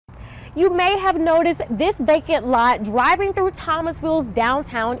You may have noticed this vacant lot driving through Thomasville's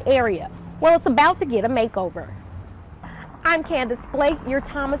downtown area. Well, it's about to get a makeover. I'm Candace Blake, your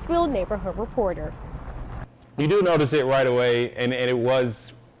Thomasville neighborhood reporter. You do notice it right away, and it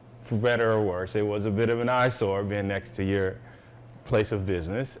was, for better or worse, it was a bit of an eyesore being next to your place of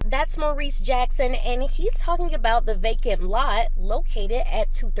business. That's Maurice Jackson, and he's talking about the vacant lot located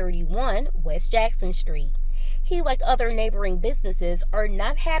at 231 West Jackson Street. He, like other neighboring businesses, are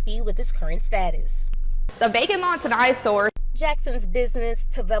not happy with its current status. The vacant lot's an eyesore. Jackson's business,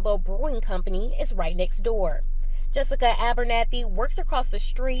 Thomasville Brewing Company, is right next door. Jessica Abernathy works across the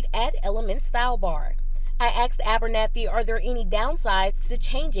street at Element Style Bar. I asked Abernathy, are there any downsides to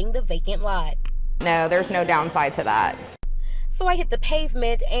changing the vacant lot? No, there's no downside to that. So I hit the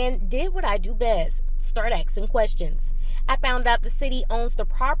pavement and did what I do best, start asking questions. I found out the city owns the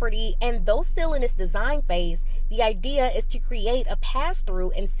property, and though still in its design phase, the idea is to create a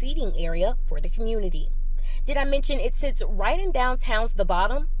pass-through and seating area for the community. Did I mention it sits right in downtown's The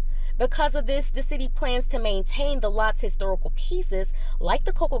Bottom? Because of this, the city plans to maintain the lot's historical pieces, like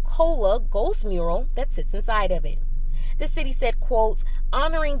the Coca-Cola ghost mural that sits inside of it. The city said, quote,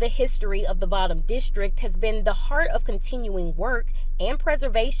 honoring the history of the Bottom District has been the heart of continuing work and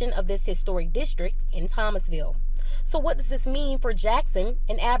preservation of this historic district in Thomasville. So what does this mean for Jackson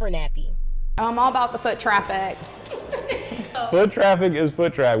and Abernathy? I'm all about the foot traffic. Foot traffic is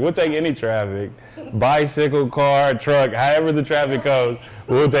foot traffic. We'll take any traffic. Bicycle, car, truck, however the traffic goes,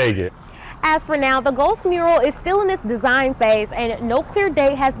 we'll take it. As for now, the ghost mural is still in its design phase and no clear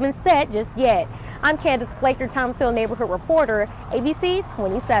date has been set just yet. I'm Candace Blake, your Thomasville neighborhood reporter, ABC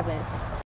 27.